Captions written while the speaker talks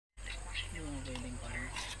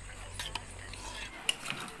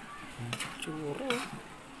Tsuro.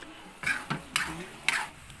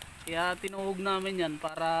 Kaya tinuhog namin yan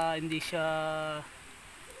para hindi siya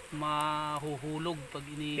mahuhulog pag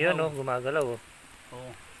inihaw. Yun, oh, gumagalaw. Oh.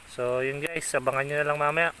 Oh. So yun guys, abangan nyo na lang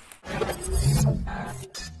mamaya.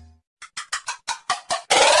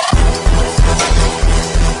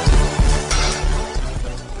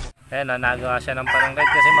 Ayan, nagawa siya ng parangkait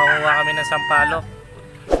kasi makuha kami ng sampalok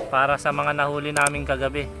para sa mga nahuli namin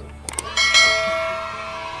kagabi.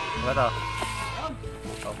 Diba to?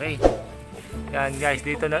 Okay. Yan guys,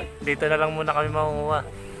 dito na lang muna kami makuha.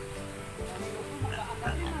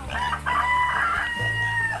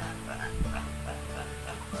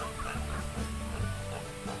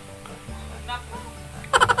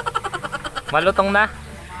 Malutong na?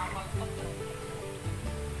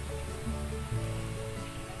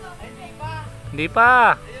 Hindi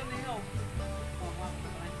pa.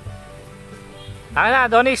 Taka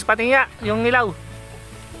na, Donis, patingya yung ilaw.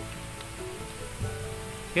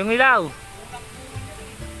 Yung ilaw.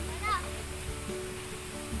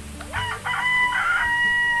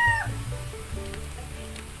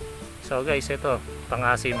 So guys, ito,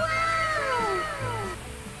 pang-asim.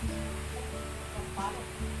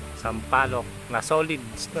 Sampalok na solid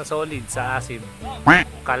sa asim.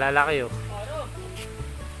 Kalalaki oh.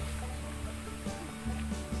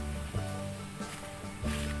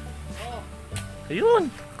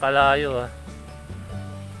 Ayun, kalayo ah.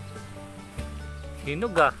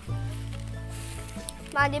 Hinog ah.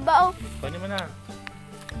 Mali ba oh? Kunin mo na.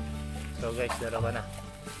 So guys, dalawa na.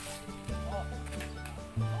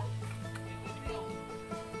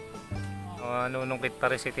 Nunungkit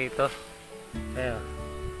pa rin si Tito. Ayun.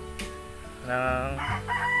 Ng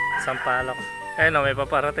sampalok. Ayun oh, may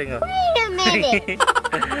paparating oh. Wait a minute.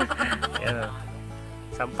 Ayun oh.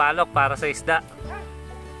 Sampalok para sa isda.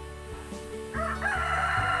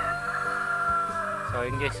 So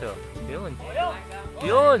yun guys oh. Yun.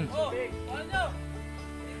 Yun.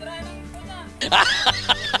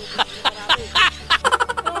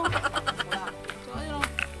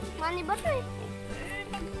 Mali ba to eh?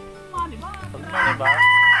 Pag mali ba?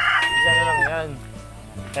 Isa na lang yan.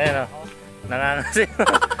 Ayun o. Nangangasin.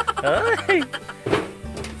 Ay!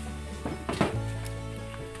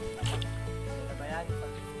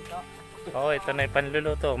 Oo, ito na yung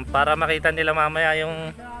panluluto. Para makita nila mamaya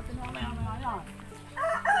yung...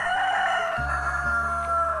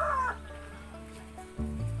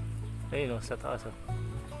 Ayun o, sa taas o.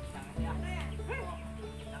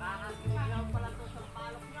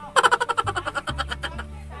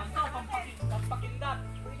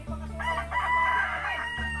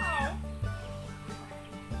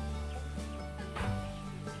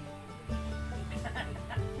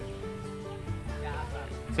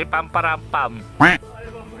 Si Pamparampam.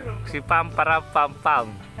 Si Pamparampam.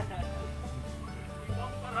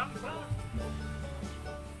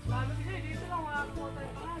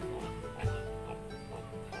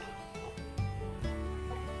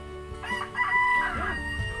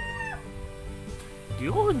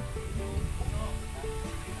 Yun.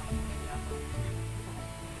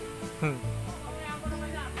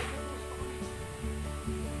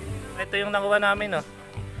 Ito yung nakuha namin oh.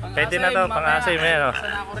 Pwede na to, pang-asim yan oh.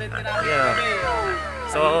 Yeah.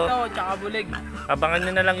 So, tsaka bulig. Abangan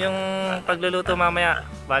nyo na lang yung pagluluto mamaya.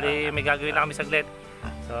 Bali may gagawin na kami saglit.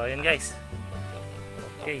 So yun guys.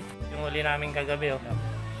 Okay, yung uli namin kagabi oh.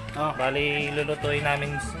 Bali lulutuin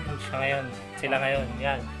namin siya ngayon. Sila ngayon,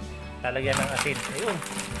 yan. Lalagyan ng asin. Ayun.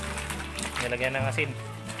 Nilagyan ng asin.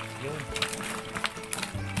 Yun.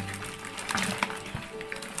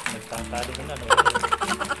 Nagtatalo ko na.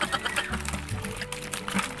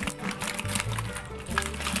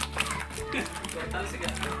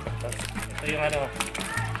 Ito yung ano,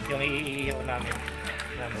 yung iihaw namin.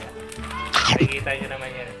 Nakikita nyo naman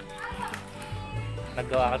yan.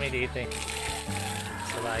 Naggawa kami dito eh.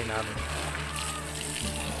 Sa bahay namin.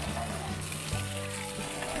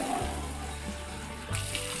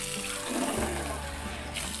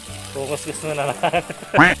 Focus mo na lang.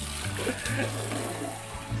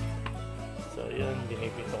 So yun,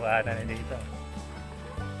 binipitukaan na dito.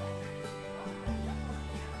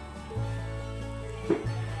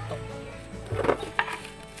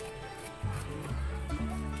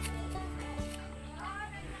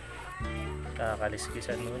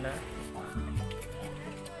 Kakaliskisan muna.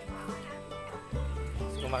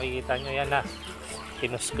 So kung makikita nyo yan na,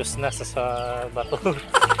 kinuskus na sa bato.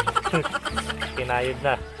 Kinayod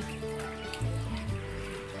na.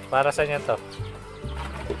 Para sa niya to?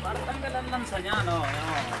 Para tanggalan lang sa niya, no?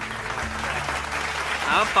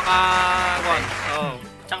 Napaka... Oh.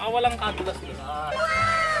 Tsaka walang kadulas dito.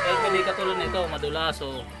 Hindi katulad nito, madulas.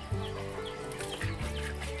 So,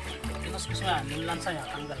 Tapos yan, yung lansa niya,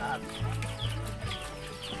 tanggal lahat.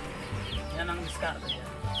 Yan ang discard. Yan.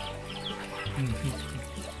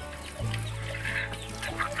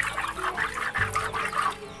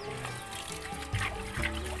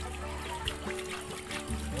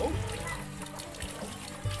 Oh.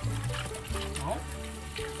 Oh.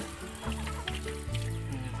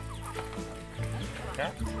 Okay.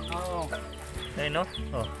 Oh. Ayun no?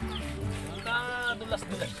 Oh.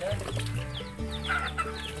 Dulas-dulas siya.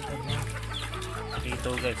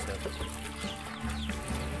 Hito guys.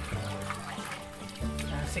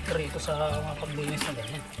 Sikreto sa mga paglinis na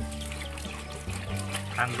ganyan.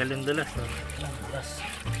 Tanggal yung dulas. No? Ang dulas.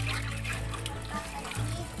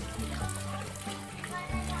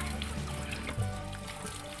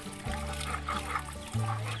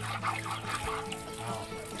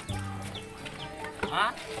 Ha?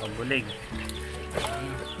 Ang bulig.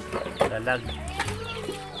 Dalag.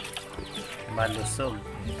 Malusog.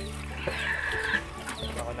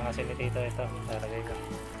 Ako na kasi ni Tito ito. Lalagay ko.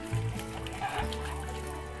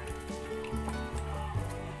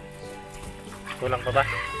 Kulang pa ba?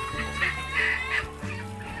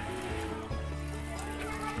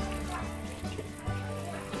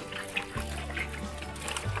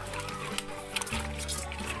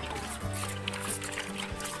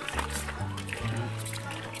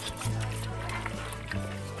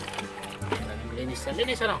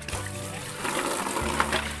 Linis ano?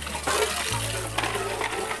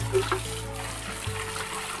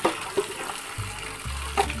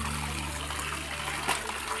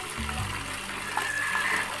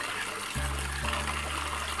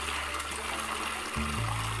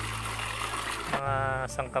 Mga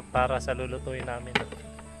sangkap para sa lulutuin namin.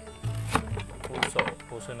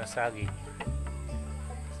 Puso na saging.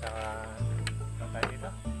 Saka ano tayo dito?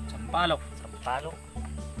 Sampalok.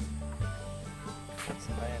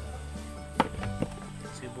 Saka yan.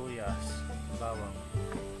 Sibuyas, bawang.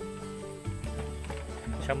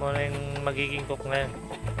 Siya muna yung magiging cook ngayon.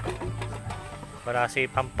 Para si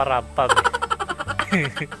pamparapag.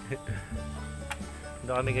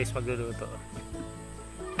 Doon kami guys magluluto.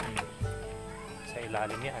 Sa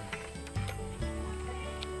ilalim yan.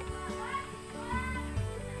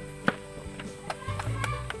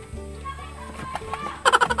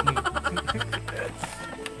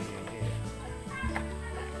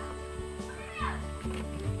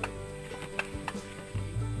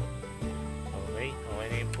 Okay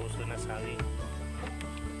na yung puso na saging.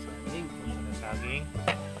 Puso na saging.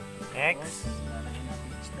 Next. Lalagyan natin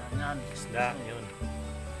isda niyan. Isda, yun.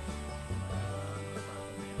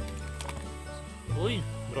 Uy,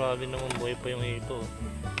 grabe naman buhay pa yung hito.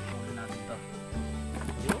 Huli natin to.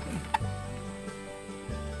 Yun.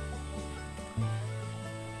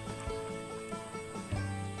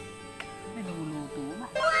 Ay, lumuluto na.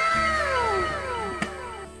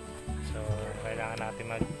 So, kailangan natin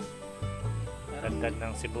magdagdag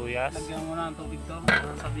ng sibuyas. Lagyan mo na ang tubig to.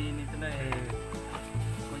 Sabihin nito na eh.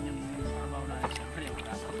 Kung yung trabaho na siyempre,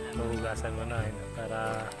 hugasan mo yan. Hugasan mo na yun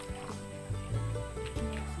para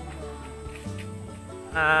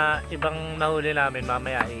ibang nahuli namin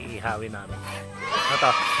mamaya iihawin namin. Ano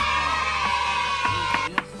to?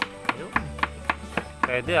 Ayun.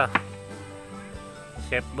 Pwede ah.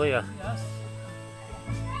 Chef boy ah. Yes.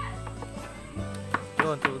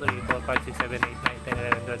 Yun, 2, 3, 4, 5, 6, 7, 8, 9, 10,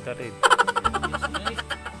 11, 12, 13.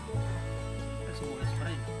 Sibuyas pa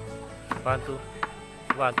rin. 1,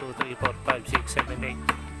 2, 3, 4, 5, 6, 7, 8.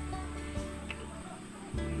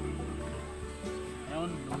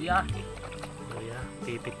 Ayun, luya. Luya.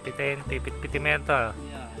 Pipit-pitin mo yan to.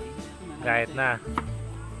 Luya. Kahit na.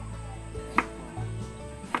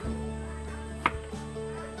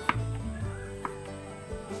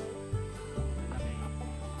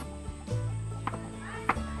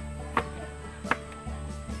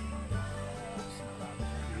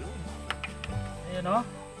 Ayun o.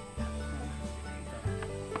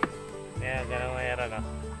 Kaya ganun mayroon no?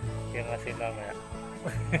 Yung asin mamaya.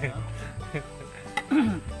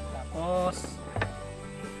 Tapos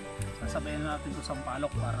sasabayin natin ito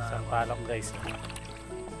sampalok para Sampalok guys.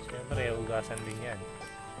 Siyempre hugasan din yan.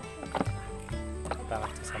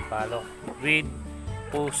 Tangat sa sampalok. With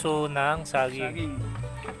puso ng saging. saging.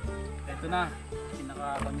 Ito na,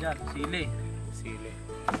 pinaka-pan dyan, sili. Sili.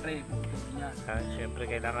 Pre, yan. Siyempre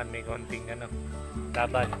kailangan may konting ano,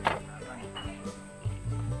 laban.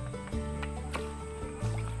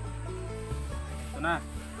 Ito na,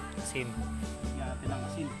 Asin. lagyan natin ang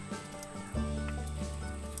asin.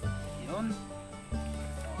 Yun.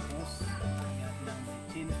 Tapos, lagyan natin ang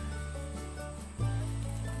bitchin.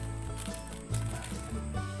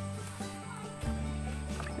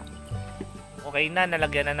 okay na,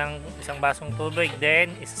 nalagyan na ng isang basong tubig,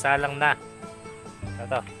 then isasalang na.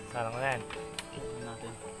 Ito, salang na yan.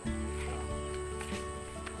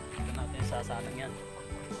 Ito natin sasalang yan.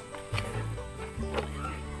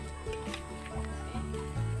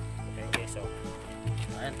 Okay guys, so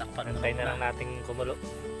Ayan, takpan na antay na lang natin kumulo.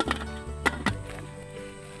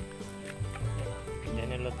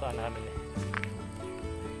 Yan yung lutuan namin eh.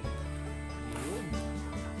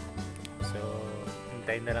 So,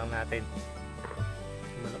 hintayin na lang natin.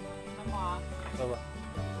 Kumulo. Baba.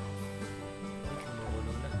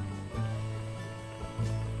 Kumulo na.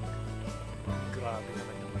 Grabe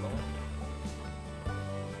naman yung bawang.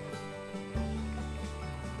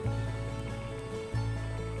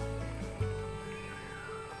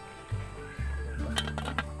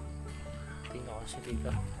 Tingnan ko siya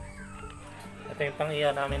dito. Ito yung pang-iya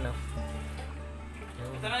namin, no?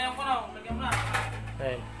 Ito na yung kuno, lagyan mo na.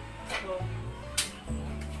 Ayan.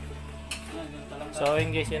 Yung talangka. So yun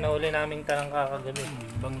guys, yun na uli naming talangka kagabi.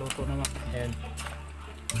 Ibang luto naman. Ayan.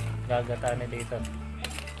 Gagata na dito.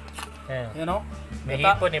 Ayan. Yan o. May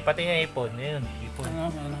Gata. hipon eh, pati nga hipon. Ayun, hipon. Ano,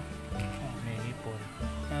 ano. May hipon.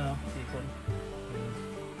 Ano, ipon.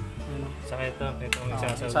 Ano. Saka ito may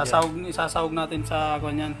sasawag. Isasawag natin sa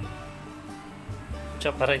kanyan.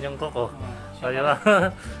 Chop pa rin yung koko. So di ba?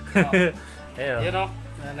 Ayun. Yan o.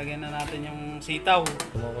 Lalagyan na natin yung sitaw.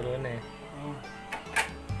 Kumukulo na eh. Oh.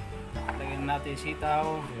 Lagyan natin yung sitaw.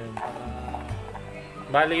 Ayun. Para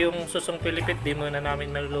Bali yung susong pilipit, di mo na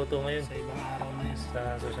namin naluluto ngayon. sa ibang araw na yan. Sa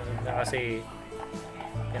susunod na kasi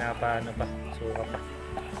pinapaano pa, suka pa.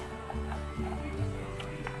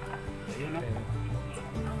 Ayun o. Ayun.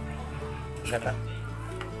 Gata.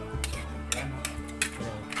 Ano.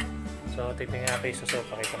 Ayun. So titingnan natin yung suso,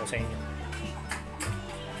 pakita ko sa inyo.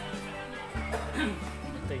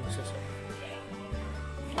 Ito yung suso.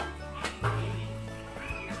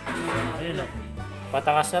 Ayun o.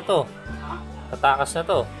 Patakas na to. Tatakas na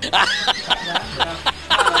to.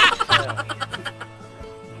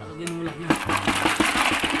 Lagyan mo lang yan.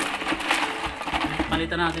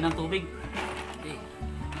 Palitan natin ng tubig.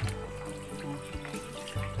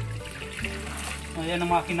 Ayan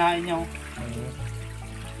ang mga kinain niya. Oh.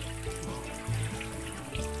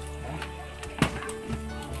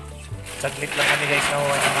 Saglit lang kami guys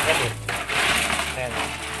nakuha ng agad eh. Ayan.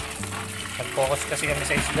 Nag-focus kasi kami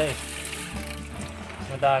sa isda eh.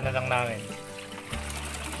 Nadaan na lang namin.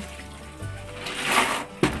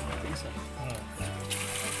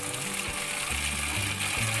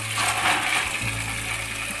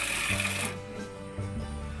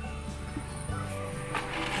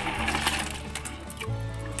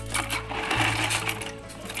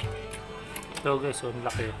 So guys, so ang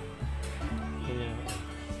laki. Ayan.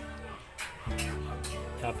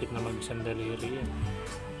 Kapit na mag-sandaliri yan.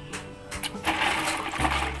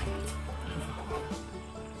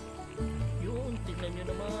 Yun, tignan nyo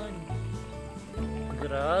naman.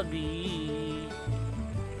 Grabe.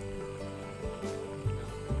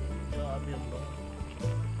 Grabe yung ba?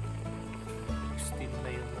 Steam na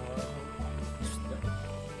yun na isda.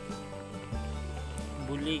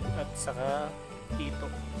 Bulig at saka hito.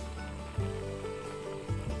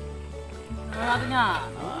 Ano natin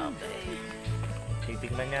yan? Okay.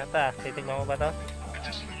 Titignan niya ata. Titignan mo ba to?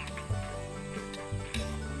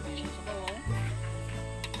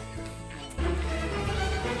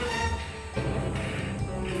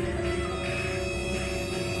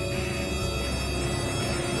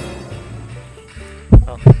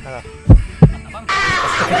 Oh, ano?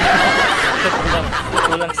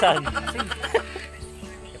 Kulang saan?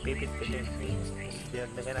 Pipit-pitin.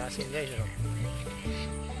 Dinagdagan na asin guys. No?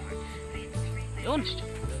 Yun.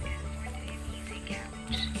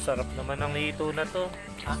 Sarap naman ang hito na to.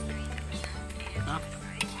 Ha? Ha?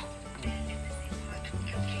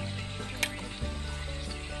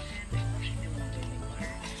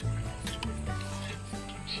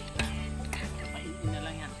 Painin na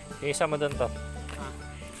lang yan. Isa mo doon to. Ha?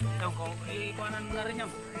 Ito, ikuanan mo na rin yun.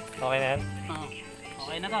 Okay na yan? Oo.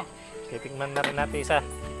 Okay na to. Titikman na rin natin isa.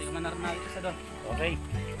 Tingnan na rin natin isa doon. Okay.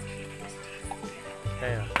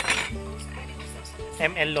 Ayan.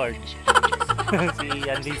 ML Lord. Si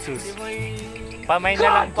Andy Sus. Pamay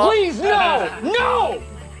na lang po. Please, no! No!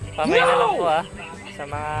 Pamay na lang po ah. Sa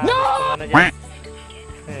mga gustong ano dyan.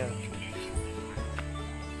 Ayan.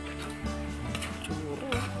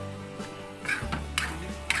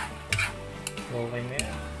 Okay na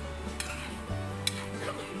yan.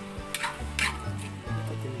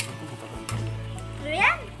 Ano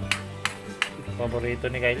yan? Paborito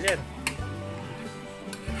ni Kyle yan.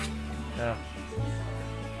 Ah.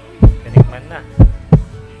 Tinikman na.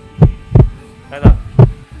 Ano?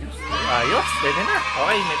 Ayos. pwede na.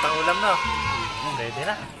 Okay, may pangulam na. Pwede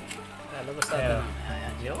na. Lalabas natin.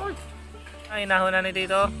 Ayan, yun. Ay, inahon na ni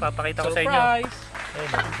dito. Papakita ko sa inyo. Surprise!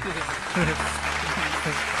 Ayun.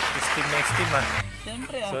 Steam na steam ah.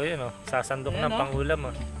 Siyempre So yun oh, sasandok ng pangulam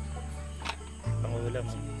ah. Pangulam.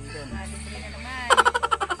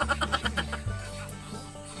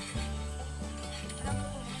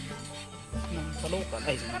 Palukan.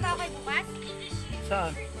 Ay, Trabaho kayo bukas?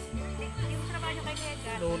 saan? Yung trabaho nyo kay Kuya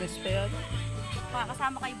Edgar. Lunes pa yan.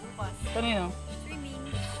 Kasama kayo bukas. Kanina? Swimming.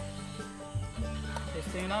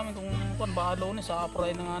 Testing namin kung baka lunes.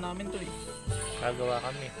 Sa-apply na nga namin to eh. Gagawa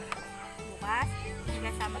kami. Bukas?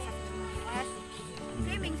 Kasama sa bukas.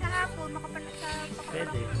 Swimming sa hapon. Makapalag sa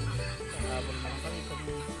Pwede. Habang naman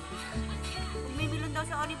kami. Kung may bilon daw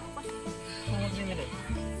sa Oli bukas. Kung magsimili.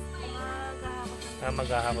 Maghahapon.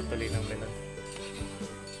 Maghahakot tuloy ng melon.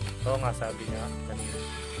 Oo nga, sabi niya kanina.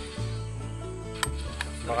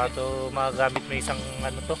 Baka to magagamit mo isang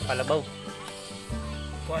ano to, kalabaw.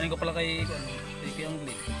 Kuhanin ko pala kay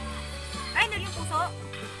Angli. Ay, nil yung puso.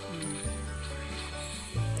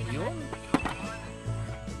 Yun.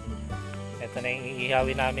 Ito na yung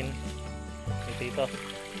iihawin namin. Ito.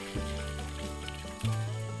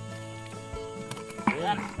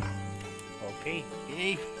 Yun. Okay.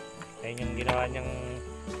 Okay. Ayun yung ginawa niyang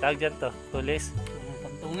tag dyan to, tulis.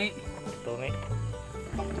 Pantungi. Tungi.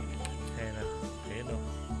 Ayun o. Ayun o.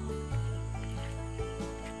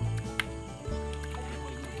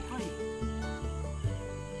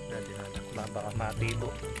 Natin na. Baka matibo.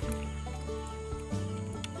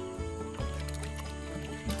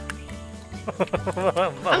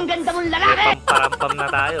 Ang ganda mong lalaki! Parampam na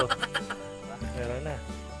tayo. Meron na.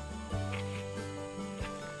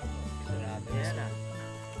 Yan na.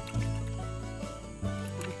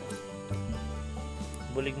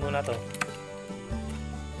 Bulig muna to.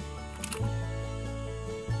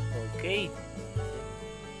 Okay.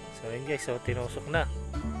 So yun guys, so tinusok na.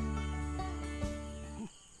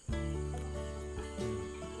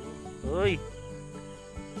 Uy!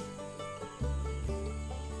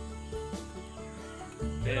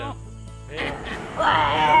 Ayan.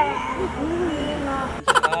 Ayan.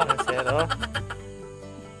 Zero.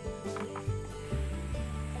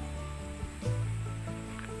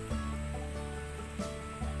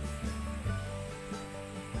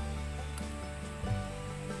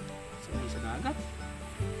 Isa na agad.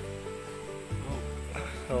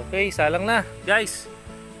 Okay, salang na, guys.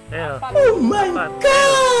 Ayan. Oh my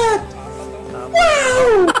God!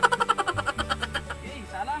 Wow! Okay,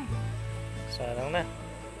 salang. Salang na.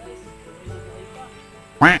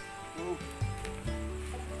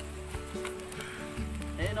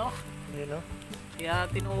 Ayun o. Ayun o. Kaya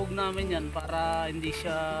tinuog namin yan para hindi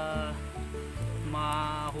siya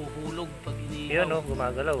mahuhulog pag inihaw. Yun o,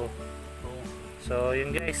 gumagalaw o. Oo. So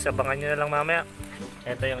yun guys, abangan nyo na lang mamaya.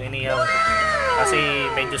 Ito yung inihaw. Kasi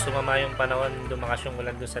medyo sumama yung panahon, dumakas yung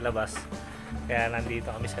ulan doon sa labas. Kaya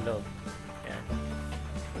nandito kami sa loob. Yan.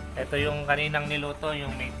 Ito yung kaninang niluto,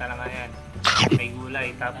 yung may talanga yan. May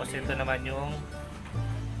gulay. Tapos ito naman yung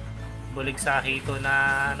bulig sa hito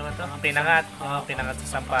na ano ba to? Pinangat. Pinangat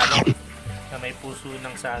sa sampalok na may puso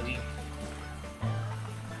ng saging.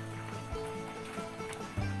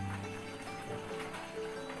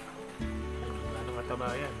 Ano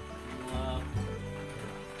mataba yan?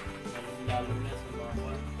 Lalo na sa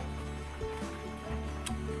bawah.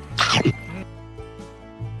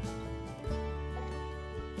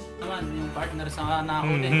 Naman yung partner sa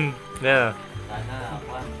nahuli. Yeah. Sana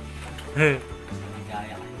ako.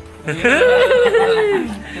 Ligaya kayo.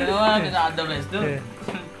 The best doon.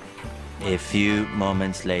 A few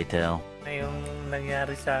moments later. Na yung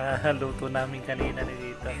nangyari sa luto namin kanina ni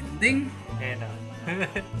dito. Ending. Ayan o.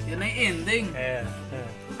 Yun ay ending. Ayan.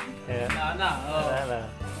 Ayan. Wala na. Oh. Wala na.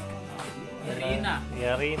 Yari na.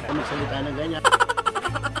 Yari na. Ano salita na ganyan?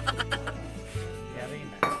 Yari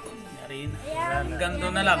na. Yari na. Hanggang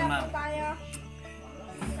doon na lang, ma'am.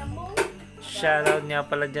 Shoutout nga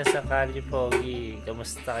pala dyan sa Kali Pogi.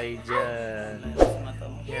 Kamusta kayo dyan?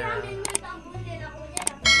 Yeah.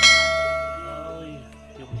 Oy,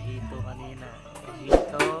 yung hito kanina.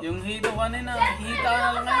 Hito. Yung hito kanina, hita na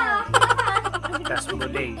lang ngayon. Tas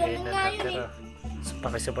bulig. Pero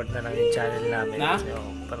pakisupport na lang yung channel namin. Na? So,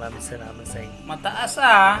 maraming salamat sa inyo. Mataas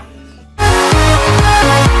ah.